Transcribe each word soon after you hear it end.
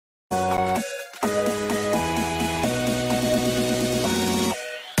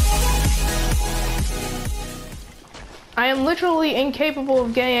literally incapable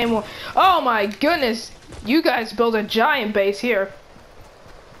of getting any more. Oh my goodness! You guys built a giant base here.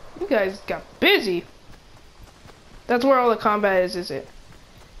 You guys got busy. That's where all the combat is it?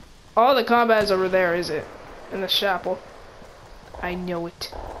 All the combat is over there, is it? In the chapel. I know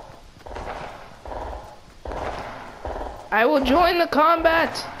it. I will join the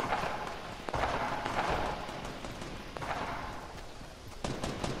combat.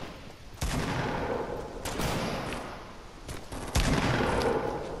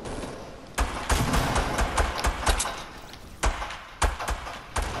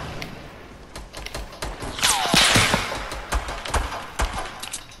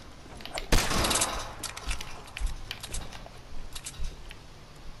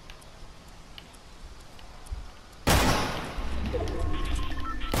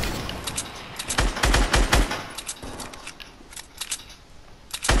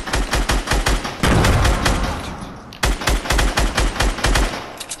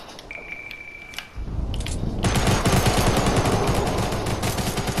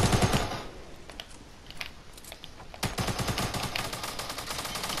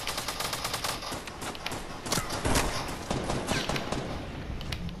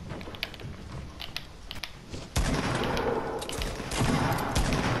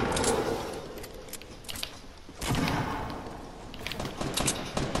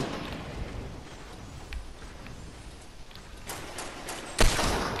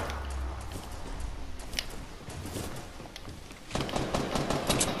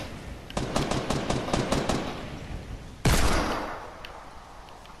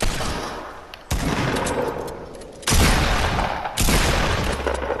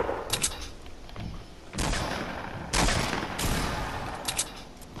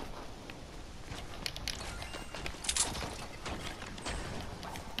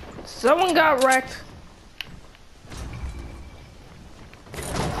 Someone got wrecked.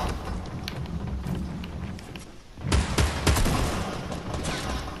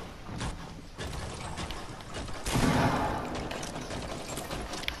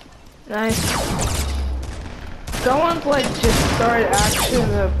 Nice. Someone's like just started action in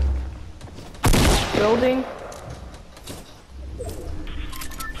the building.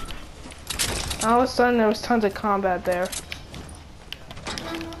 All of a sudden there was tons of combat there.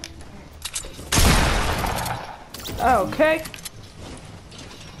 Okay.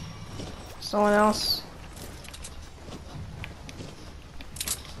 Someone else.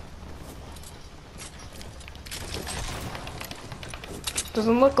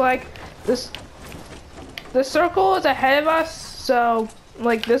 Doesn't look like this. The circle is ahead of us, so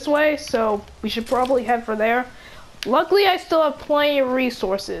like this way, so we should probably head for there. Luckily, I still have plenty of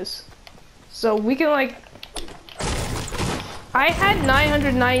resources, so we can like. I had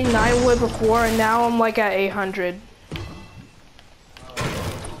 999 wood before, and now I'm like at 800.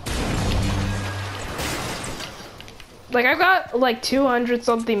 Like I've got like 200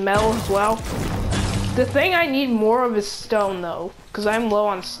 something metal as well. The thing I need more of is stone though, because I'm low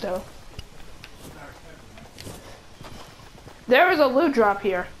on stone. There is a loot drop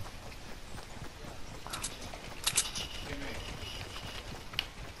here.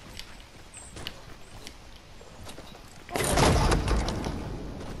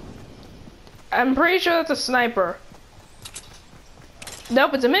 I'm pretty sure that's a sniper.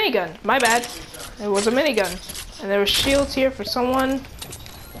 Nope, it's a minigun. My bad. It was a minigun. And there were shields here for someone.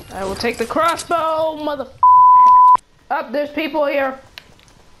 I will take the crossbow, Up, there's people here.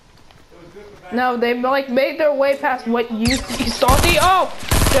 No, they like made their way past what used to be salty. Oh,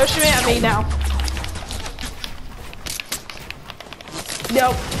 they're shooting at me now.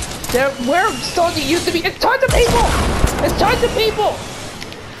 Nope. They're where salty used to be. It's tons of people. It's tons of people.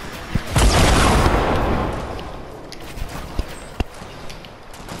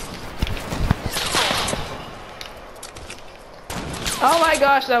 Oh my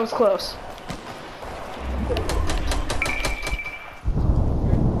gosh, that was close.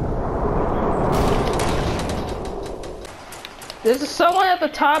 There's someone at the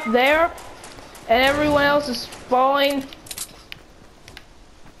top there, and everyone else is falling.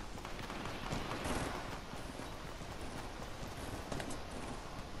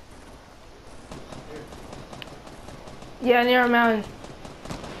 Yeah, near a mountain.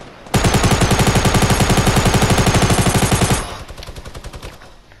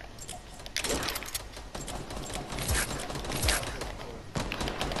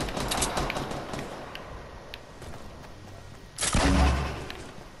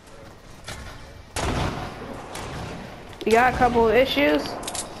 We got a couple of issues.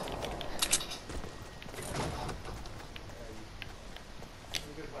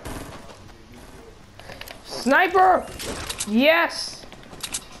 Sniper! Yes!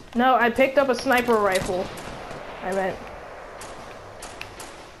 No, I picked up a sniper rifle. I meant.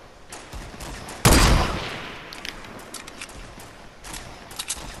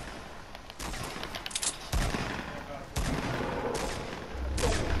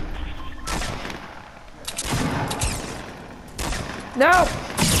 No!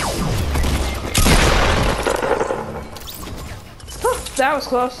 That was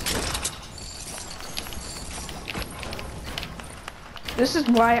close. This is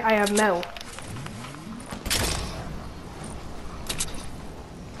why I have metal.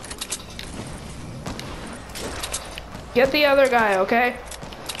 Get the other guy, okay?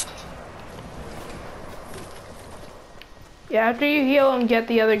 Yeah, after you heal him, get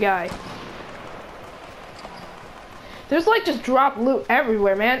the other guy. There's like just drop loot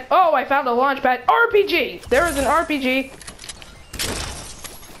everywhere, man. Oh, I found a launch pad. RPG! There is an RPG.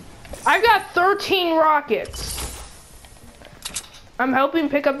 I've got 13 rockets. I'm helping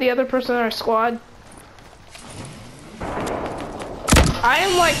pick up the other person in our squad. I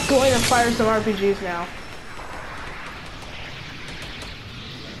am like going to fire some RPGs now.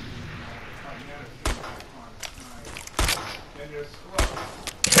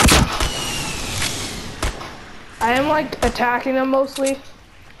 I am like attacking them mostly.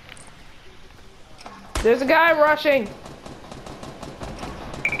 There's a guy rushing.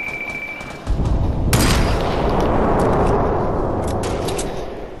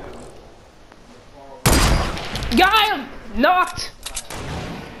 Got him! Knocked!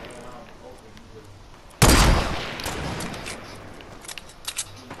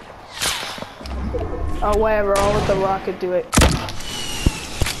 Oh, whatever, I'll let the rocket do it.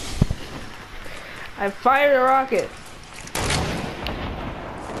 I fired a rocket.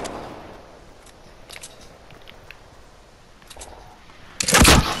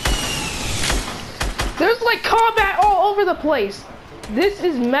 There's like combat all over the place. This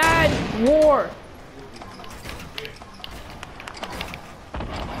is mad war.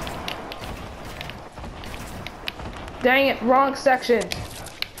 Dang it, wrong section.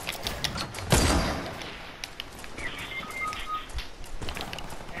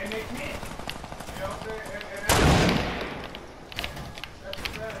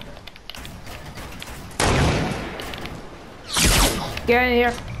 Get in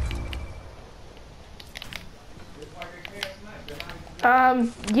here.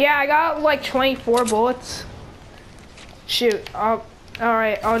 Yeah, I got like 24 bullets. Shoot.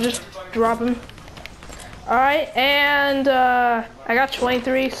 Alright, I'll just drop him. Alright, and I got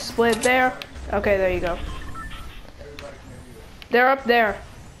 23 split there. Okay, there you go. They're up there.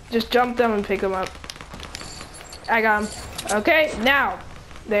 Just jump them and pick them up. I got them. Okay, now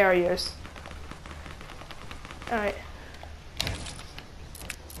they are yours. Alright.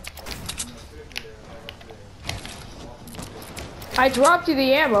 I dropped you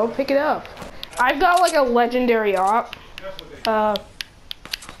the ammo, pick it up. I've got like a legendary op. They're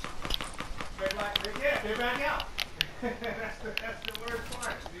back out. that's the worst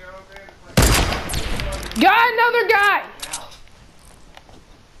part. You know what I'm saying? Got another guy!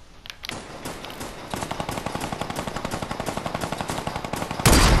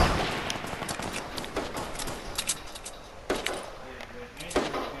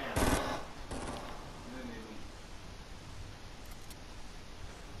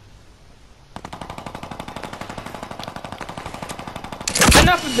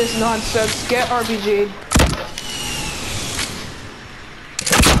 Enough of this nonsense. Get RPG'd.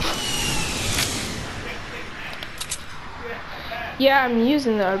 Yeah, I'm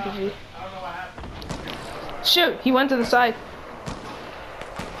using the RPG. Shoot, he went to the side.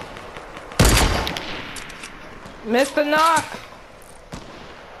 Missed the knock.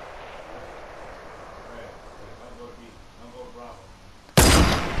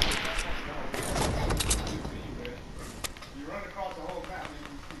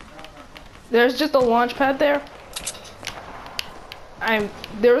 There's just a launch pad there.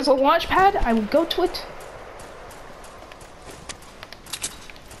 There was a launch pad. I would go to it.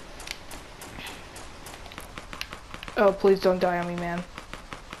 Oh, please don't die on me, man.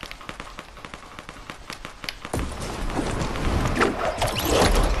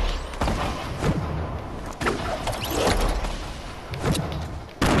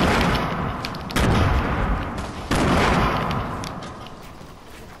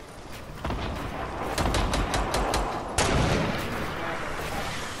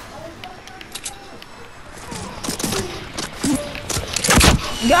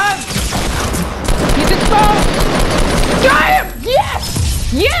 Got him! He's exposed! Got him!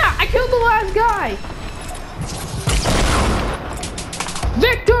 Yes! Yeah! I killed the last guy!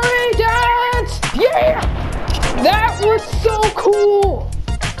 Victory dance! Yeah! That was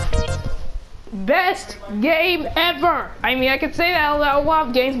best game ever. I mean, I could say that about a lot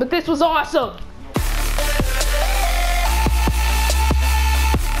of games, but this was awesome.